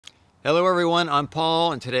Hello everyone, I'm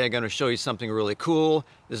Paul, and today I'm going to show you something really cool.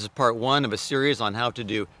 This is part one of a series on how to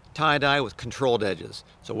do tie-dye with controlled edges.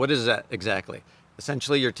 So what is that exactly?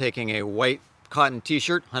 Essentially, you're taking a white cotton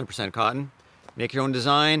t-shirt, 100% cotton, make your own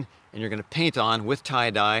design, and you're going to paint on with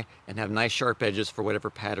tie-dye and have nice sharp edges for whatever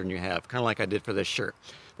pattern you have, kind of like I did for this shirt.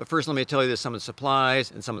 But first, let me tell you some of the supplies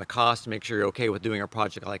and some of the costs to make sure you're okay with doing a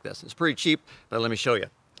project like this. It's pretty cheap, but let me show you.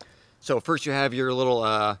 So first you have your little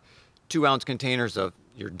 2-ounce containers of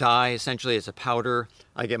your dye. Essentially, it's a powder.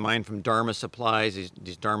 I get mine from Dharma Supplies,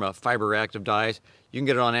 these Dharma fiber active dyes. You can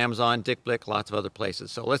get it on Amazon, Dick Blick, lots of other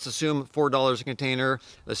places. So let's assume $4 a container.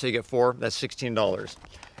 Let's say you get 4, that's $16.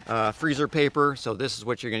 Freezer paper, so this is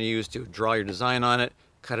what you're going to use to draw your design on it,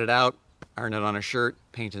 cut it out, iron it on a shirt,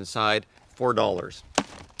 paint inside, $4.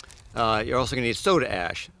 You're also going to need soda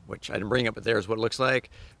ash, which I didn't bring up, but there's what it looks like.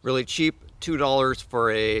 Really cheap, $2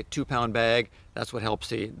 for a 2-pound bag. That's what helps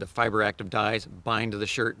the fiber active dyes bind to the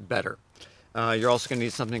shirt better. You're also going to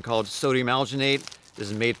need something called sodium alginate. This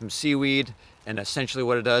is made from seaweed, and essentially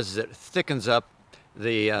what it does is it thickens up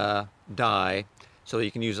the dye so that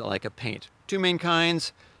you can use it like a paint. Two main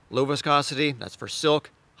kinds: low viscosity, that's for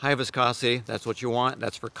silk; high viscosity, that's what you want,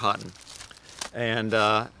 that's for cotton. And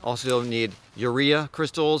also you'll need urea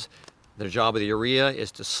crystals. The job of the urea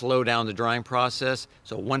is to slow down the drying process.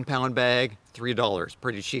 So 1-pound bag, $3,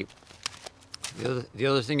 pretty cheap. The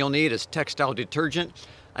other thing you'll need is textile detergent.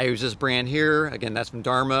 I use this brand here. Again, that's from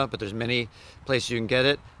Dharma, but there's many places you can get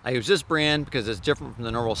it. I use this brand because it's different from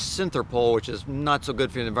the normal Synthrapol, which is not so good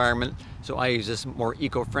for the environment. So I use this more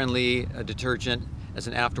eco-friendly detergent as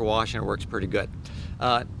an afterwash, and it works pretty good.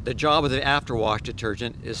 The job of the afterwash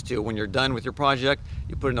detergent is to, when you're done with your project,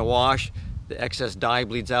 you put it in the wash, the excess dye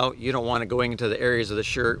bleeds out. You don't want it going into the areas of the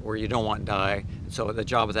shirt where you don't want dye. So the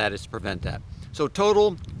job of that is to prevent that. So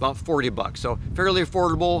total, about 40 bucks. So fairly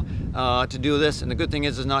affordable to do this. And the good thing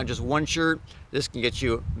is it's not just one shirt. This can get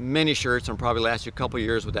you many shirts and probably last you a couple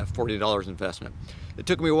years with that $40 investment. It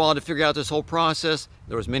took me a while to figure out this whole process.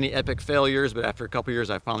 There was many epic failures, but after a couple years,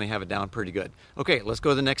 I finally have it down pretty good. Okay, let's go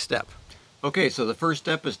to the next step. Okay, so the first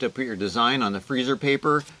step is to put your design on the freezer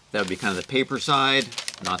paper. That would be kind of the paper side,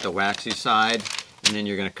 not the waxy side. And then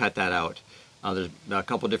you're going to cut that out. There's a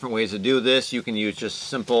couple different ways to do this. You can use just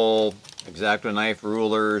simple X-Acto knife,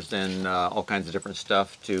 rulers, and all kinds of different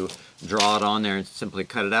stuff to draw it on there and simply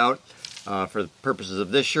cut it out. For the purposes of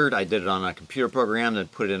this shirt, I did it on a computer program, then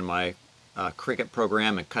put it in my Cricut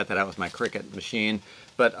program and cut that out with my Cricut machine.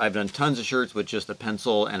 But I've done tons of shirts with just a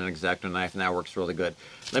pencil and an X-Acto knife, and that works really good.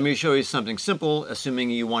 Let me show you something simple,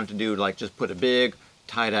 assuming you want to do like just put a big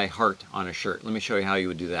tie-dye heart on a shirt. Let me show you how you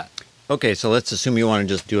would do that. Okay, so let's assume you want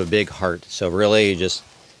to just do a big heart. So really, you just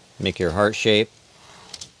make your heart shape.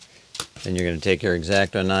 Then you're going to take your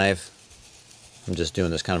X-Acto knife. I'm just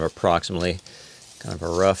doing this kind of approximately, kind of a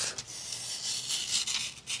rough.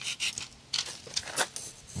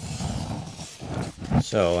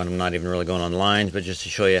 So, and I'm not even really going on lines, but just to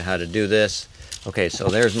show you how to do this. Okay, so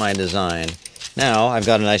there's my design. Now, I've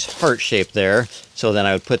got a nice heart shape there. So then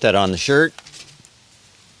I would put that on the shirt.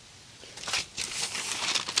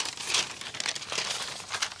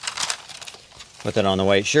 Put that on the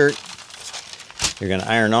white shirt. You're going to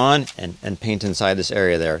iron on and paint inside this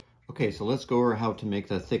area there. Okay, so let's go over how to make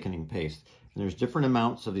the thickening paste. And there's different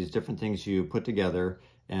amounts of these different things you put together,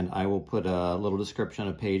 and I will put a little description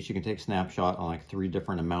on a page. You can take a snapshot on like 3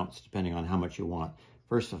 different amounts depending on how much you want.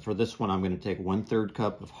 First, for this one, I'm going to take 1/3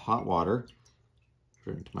 cup of hot water,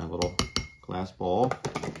 put it into my little glass bowl.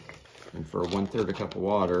 And for 1/3 cup of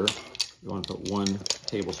water, you want to put 1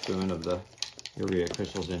 tablespoon of the urea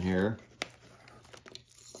crystals in here.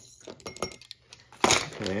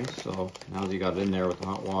 Okay, so now that you got it in there with the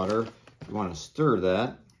hot water, you want to stir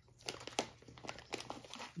that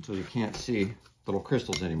until you can't see little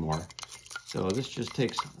crystals anymore. So this just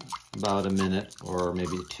takes about a minute or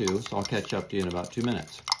maybe 2, so I'll catch up to you in about 2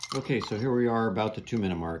 minutes. Okay, so here we are about the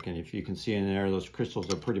 2-minute mark, and if you can see in there, those crystals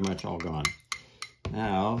are pretty much all gone.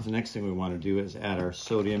 Now, the next thing we want to do is add our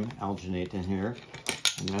sodium alginate in here,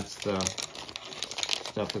 and that's the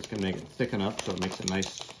stuff that's going to make it thicken up so it makes it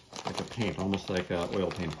nice, like a paint, almost like oil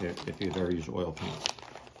paint if you've ever used oil paint.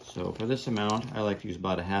 So for this amount, I like to use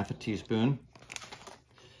about 1/2 teaspoon.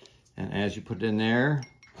 And as you put it in there,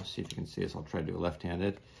 let's see if you can see this. I'll try to do it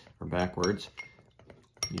left-handed or backwards.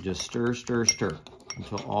 You just stir, stir, stir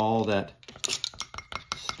until all that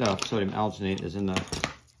stuff, sodium alginate, is in the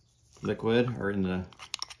liquid or in the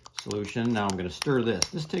solution. Now I'm going to stir this.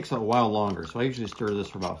 This takes a while longer, so I usually stir this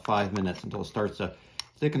for about 5 minutes until it starts to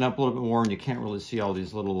thicken up a little bit more and you can't really see all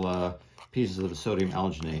these little pieces of the sodium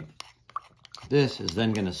alginate. This is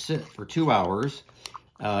then going to sit for 2 hours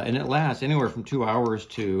And it lasts anywhere from 2 hours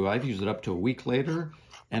to, I've used it up to a week later,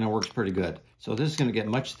 and it works pretty good. So this is going to get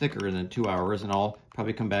much thicker than 2 hours, and I'll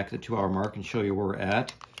probably come back to the 2 hour mark and show you where we're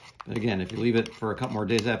at. But again, if you leave it for a couple more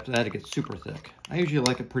days after that, it gets super thick. I usually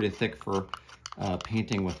like it pretty thick for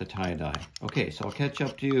painting with the tie-dye. Okay, so I'll catch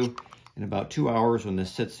up to you in about 2 hours when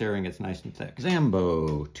this sits there and gets nice and thick.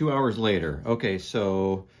 Zambo, 2 hours later. Okay,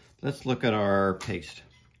 so let's look at our paste.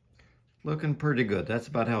 Looking pretty good. That's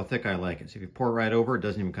about how thick I like it. So if you pour it right over, it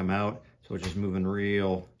doesn't even come out. So it's just moving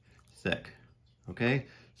real thick. Okay?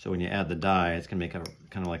 So when you add the dye, it's gonna make a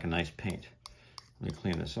kind of like a nice paint. Let me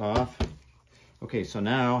clean this off. Okay, so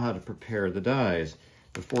now how to prepare the dyes.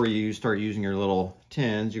 Before you start using your little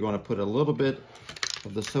tins, you want to put a little bit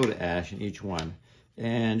of the soda ash in each one.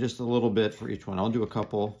 And just a little bit for each one. I'll do a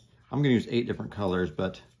couple. I'm gonna use 8 different colors,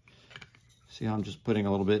 but see how I'm just putting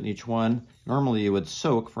a little bit in each one? Normally you would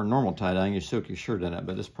soak for normal tie-dyeing, you soak your shirt in it,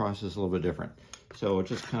 but this process is a little bit different. So it's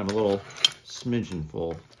just kind of a little smidgen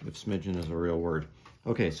full, if smidgen is a real word.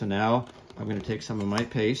 Okay, so now I'm gonna take some of my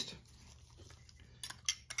paste,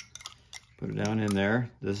 put it down in there.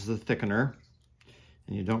 This is a thickener,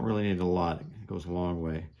 and you don't really need a lot. It goes a long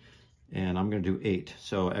way. And I'm gonna do 8.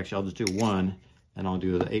 So actually I'll just do 1, and I'll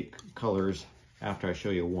do the 8 colors after I show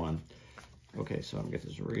you 1. Okay, so I'm gonna get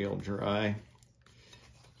this real dry.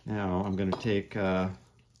 Now I'm gonna take,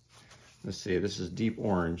 let's see, this is deep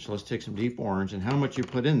orange. So let's take some deep orange, and how much you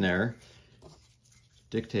put in there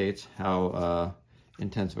dictates how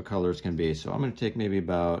intense of a color it's gonna be. So I'm gonna take maybe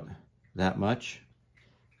about that much,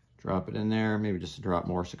 drop it in there, maybe just a drop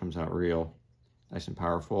more so it comes out real nice and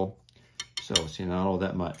powerful. So see, not all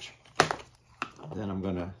that much. Then I'm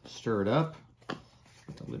gonna stir it up,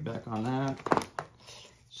 put the lid back on that.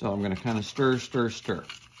 So I'm gonna kind of stir, stir, stir.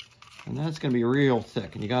 And that's gonna be real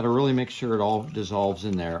thick. And you gotta really make sure it all dissolves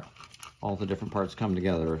in there. All the different parts come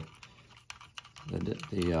together. The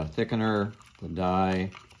thickener, the dye,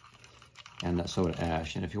 and that soda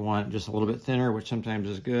ash. And if you want it just a little bit thinner, which sometimes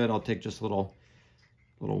is good, I'll take just a little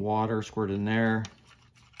water, squirt it in there,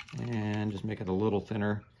 and just make it a little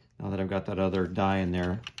thinner now that I've got that other dye in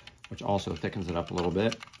there, which also thickens it up a little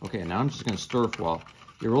bit. Okay, now I'm just gonna stir for a while.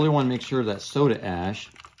 You really wanna make sure that soda ash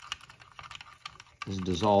is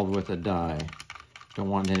dissolved with the dye. Don't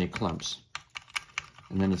want any clumps.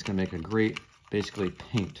 And then it's gonna make a great, basically,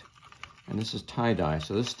 paint. And this is tie-dye,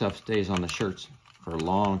 so this stuff stays on the shirts for a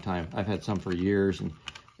long time. I've had some for years, and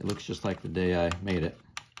it looks just like the day I made it.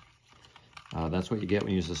 That's what you get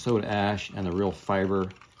when you use the soda ash and the real fiber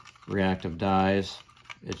reactive dyes.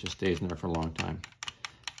 It just stays in there for a long time.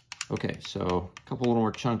 Okay, so a couple little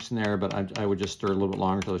more chunks in there, but I would just stir a little bit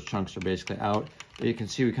longer until those chunks are basically out. But you can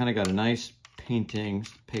see we kind of got a nice painting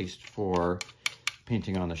paste for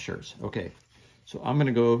painting on the shirts. Okay, so I'm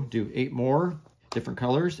gonna go do 8 more different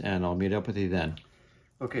colors, and I'll meet up with you then.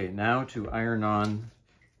 Okay, now to iron on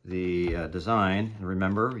the design. And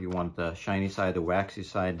remember, you want the shiny side, the waxy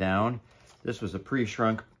side down. This was a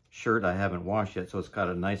pre-shrunk shirt I haven't washed yet, so it's got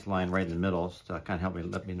a nice line right in the middle. So it kind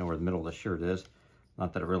of let me know where the middle of the shirt is.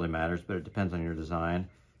 Not that it really matters, but it depends on your design.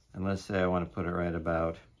 And let's say I want to put it right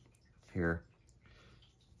about here.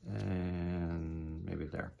 And maybe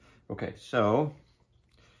there. Okay, so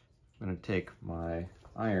I'm going to take my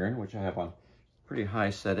iron, which I have on pretty high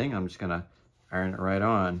setting. I'm just going to iron it right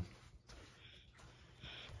on.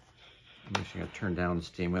 I'm actually going to turn down the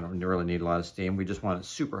steam. We don't really need a lot of steam. We just want it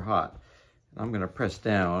super hot. And I'm going to press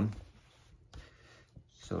down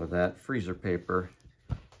so that freezer paper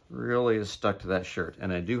really is stuck to that shirt.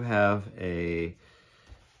 And I do have a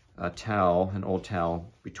towel, an old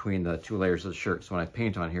towel, between the 2 layers of the shirt. So when I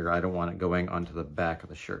paint on here, I don't want it going onto the back of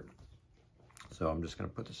the shirt. So I'm just going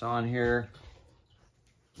to put this on here.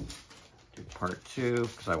 Do part 2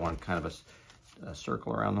 because I want kind of a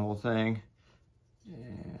circle around the whole thing.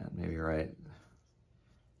 And maybe right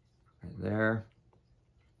there.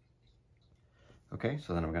 Okay,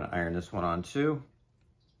 so then I'm going to iron this one on too.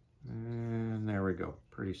 And there we go,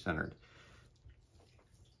 pretty centered.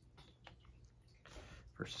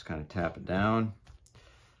 First, just kind of tap it down.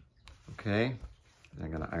 Okay, then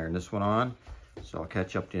I'm going to iron this one on. So I'll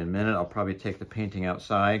catch up to you in a minute. I'll probably take the painting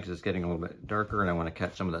outside because it's getting a little bit darker and I want to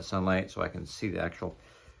catch some of that sunlight so I can see the actual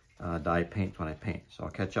dye paint when I paint. So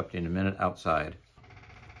I'll catch up to you in a minute outside.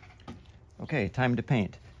 Okay, time to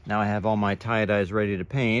paint. Now I have all my tie-dyes ready to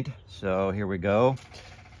paint, so here we go.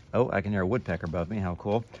 Oh, I can hear a woodpecker above me, how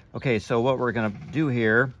cool. Okay, so what we're gonna do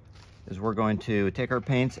here is we're going to take our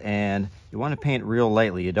paints, and you wanna paint real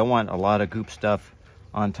lightly. You don't want a lot of goop stuff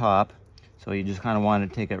on top, so you just kinda wanna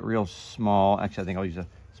take it real small. Actually, I think I'll use a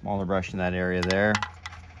smaller brush in that area there.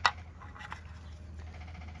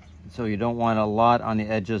 So you don't want a lot on the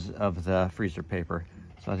edges of the freezer paper.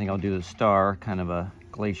 So I think I'll do the star, kind of a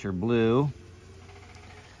glacier blue.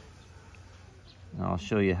 And I'll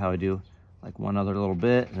show you how I do like one other little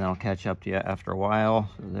bit, and I'll catch up to you after a while.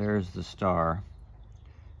 So there's the star.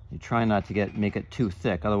 You try not to make it too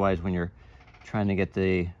thick, otherwise when you're trying to get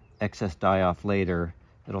the excess dye off later,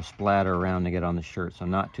 it'll splatter around to get on the shirt, so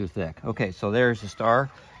not too thick. Okay, so there's the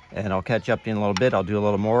star, and I'll catch up to you in a little bit. I'll do a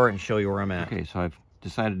little more and show you where I'm at. Okay, so I've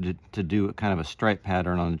decided to do kind of a stripe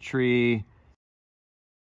pattern on the tree.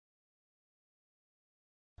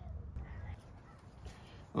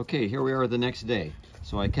 Okay, here we are the next day.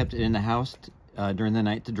 So I kept it in the house during the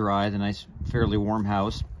night to dry, the nice, fairly warm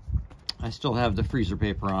house. I still have the freezer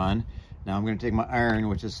paper on. Now I'm going to take my iron,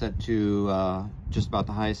 which is set to just about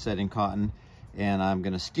the highest setting cotton, and I'm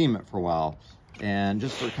going to steam it for a while. And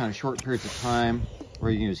just for kind of short periods of time, where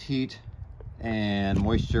you can use heat and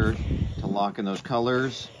moisture to lock in those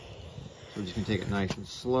colors. So we're just going to take it nice and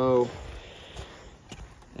slow.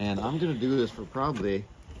 And I'm going to do this for probably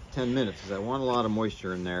 10 minutes because I want a lot of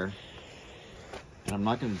moisture in there. And I'm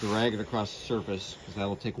not going to drag it across the surface because that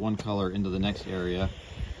will take one color into the next area.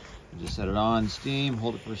 Just set it on, steam,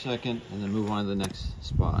 hold it for a second, and then move on to the next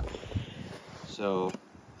spot. So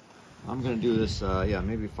I'm going to do this,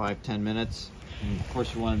 maybe 5-10 minutes. And of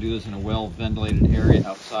course you want to do this in a well-ventilated area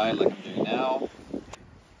outside like I'm doing now.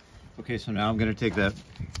 Okay, so now I'm going to take that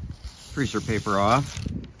freezer paper off.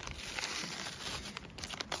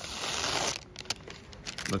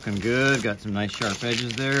 Looking good, got some nice sharp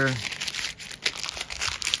edges there.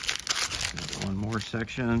 One more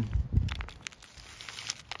section.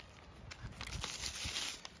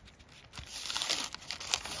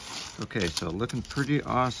 Okay, so looking pretty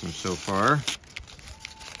awesome so far.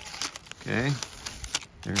 Okay,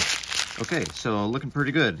 okay, so looking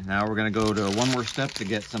pretty good. Now we're gonna go to one more step to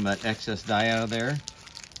get some of that excess dye out of there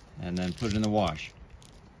and then put it in the wash.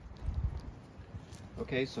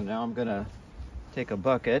 Okay, so now I'm gonna take a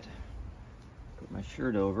bucket, put my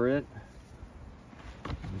shirt over it,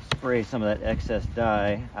 and spray some of that excess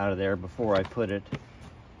dye out of there before I put it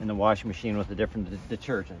in the washing machine with a different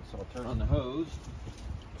detergent. So I'll turn on the hose.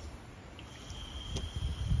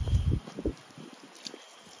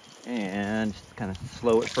 And just kind of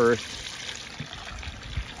slow it first.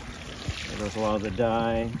 There goes a lot of the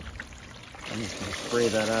dye. I'm just going to spray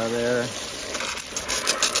that out of there.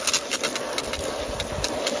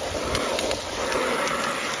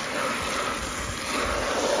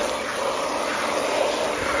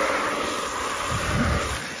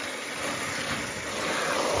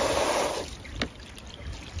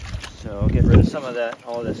 So I'll get rid of some of that,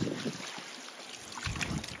 all the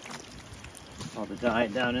dye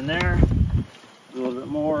down in there, a little bit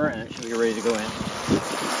more, and it should be ready to go in.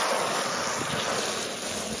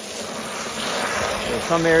 There's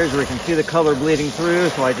some areas where you can see the color bleeding through,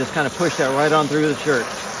 so I just kind of push that right on through the shirt.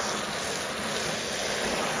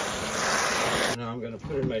 Now I'm going to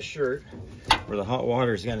put it in my shirt where the hot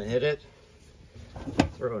water is going to hit it.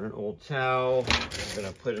 Throw in an old towel. I'm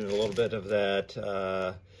going to put in a little bit of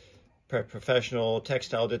that Professional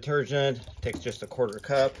textile detergent. It takes just a 1/4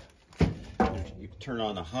 cup. You turn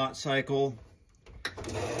on the hot cycle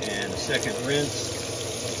and second rinse.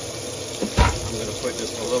 I'm going to put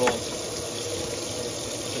just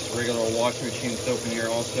regular washing machine soap in here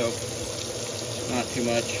also, not too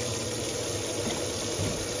much.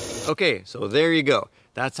 Okay, so there you go.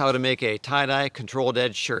 That's how to make a tie-dye controlled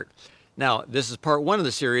edge shirt. Now, this is part 1 of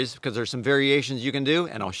the series because there's some variations you can do,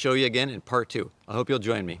 and I'll show you again in part 2. I hope you'll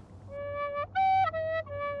join me.